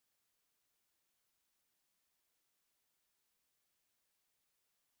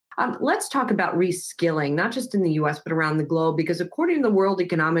Let's talk about reskilling, not just in the US, but around the globe, because according to the World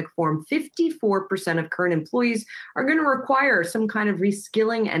Economic Forum, 54% of current employees are going to require some kind of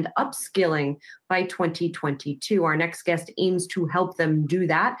reskilling and upskilling by 2022. Our next guest aims to help them do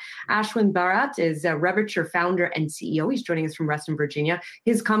that. Ashwin Bharath is a Revature founder and CEO. He's joining us from Reston, Virginia.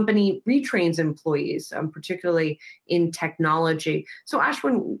 His company retrains employees, particularly in technology. So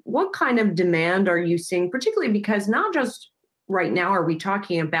Ashwin, what kind of demand are you seeing, particularly because not just right now are we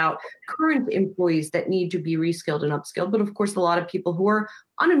talking about current employees that need to be reskilled and upskilled, but of course, a lot of people who are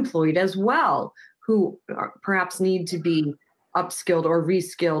unemployed as well, who perhaps need to be upskilled or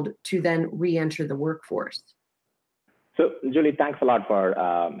reskilled to then re-enter the workforce. So, Julie, thanks a lot for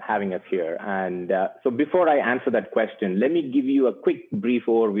having us here. And so before I answer that question, let me give you a quick brief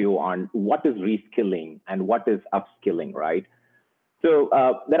overview on what is reskilling and what is upskilling, right? So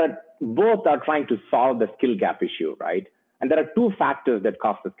both are trying to solve the skill gap issue, right? And there are two factors that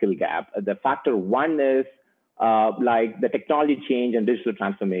cause the skill gap. The factor one is like the technology change and digital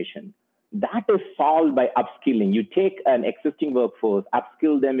transformation. That is solved by upskilling. You take an existing workforce,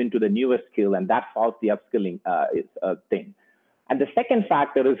 upskill them into the newest skill, and that solves the upskilling thing. And the second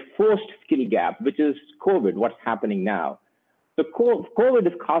factor is forced skill gap, which is COVID, what's happening now. So COVID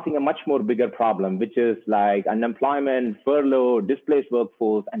is causing a much more bigger problem, which is like unemployment, furlough, displaced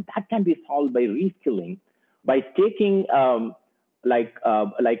workforce, and that can be solved by reskilling, by taking like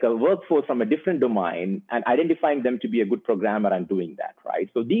a workforce from a different domain and identifying them to be a good programmer and doing that,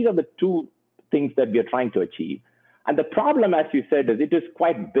 right? So these are the two things that we are trying to achieve. And the problem, as you said, is it is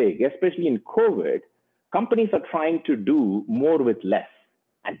quite big, especially in COVID. Companies are trying to do more with less.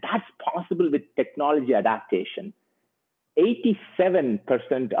 And that's possible with technology adaptation.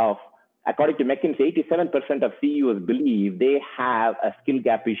 87% of, according to McKinsey, 87% of CEOs believe they have a skill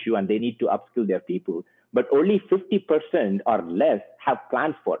gap issue and they need to upskill their people. But only 50% or less have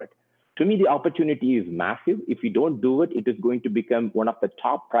plans for it. To me, the opportunity is massive. If we don't do it, it is going to become one of the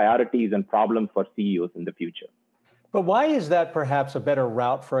top priorities and problems for CEOs in the future. But why is that perhaps a better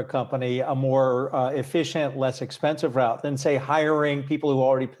route for a company, a more efficient, less expensive route than, say, hiring people who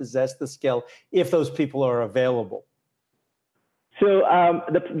already possess the skill if those people are available? So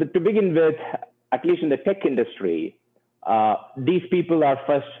to begin with, at least in the tech industry, these people are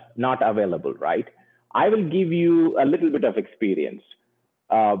first not available, right? I will give you a little bit of experience.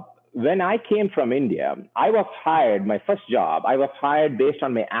 When I came from India, I was hired, my first job, I was hired based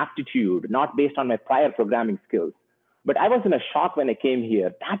on my aptitude, not based on my prior programming skills. But I was in a shock when I came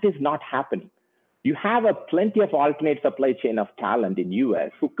here. That is not happening. You have plenty of alternate supply chain of talent in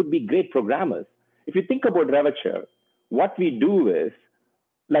US who could be great programmers. If you think about Revature, what we do is,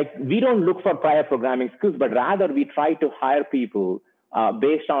 like, we don't look for prior programming skills, but rather we try to hire people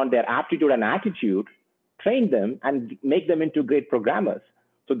based on their aptitude and attitude, train them and make them into great programmers.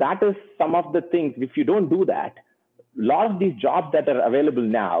 So that is some of the things. If you don't do that, a lot of these jobs that are available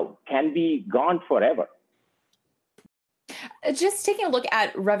now can be gone forever. Just taking a look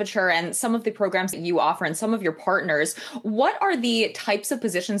at Revature and some of the programs that you offer and some of your partners, what are the types of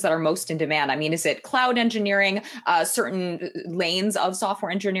positions that are most in demand? I mean, is it cloud engineering, certain lanes of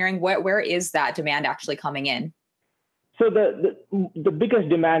software engineering? Where is that demand actually coming in? So the biggest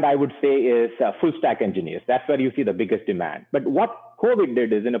demand, I would say, is full stack engineers. That's where you see the biggest demand. But what COVID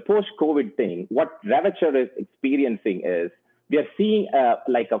did is, in a post-COVID thing, what Revature is experiencing is we are seeing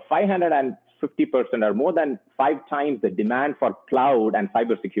like a 550% or more than 5 times the demand for cloud and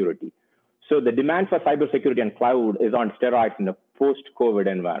cybersecurity. So the demand for cybersecurity and cloud is on steroids in a post-COVID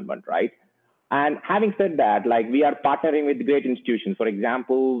environment, right? And having said that, like, we are partnering with great institutions, for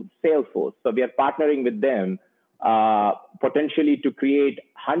example, Salesforce. So we are partnering with them potentially to create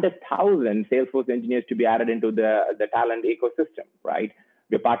 100,000 Salesforce engineers to be added into the talent ecosystem, right?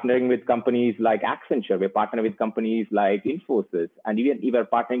 We're partnering with companies like Accenture. We're partnering with companies like Infosys, and even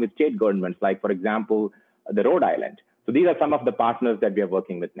partnering with state governments, like, for example, the Rhode Island. So these are some of the partners that we are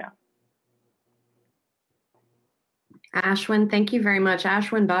working with now. Ashwin, thank you very much.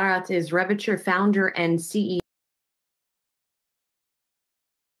 Ashwin Bharath is Revature founder and CEO.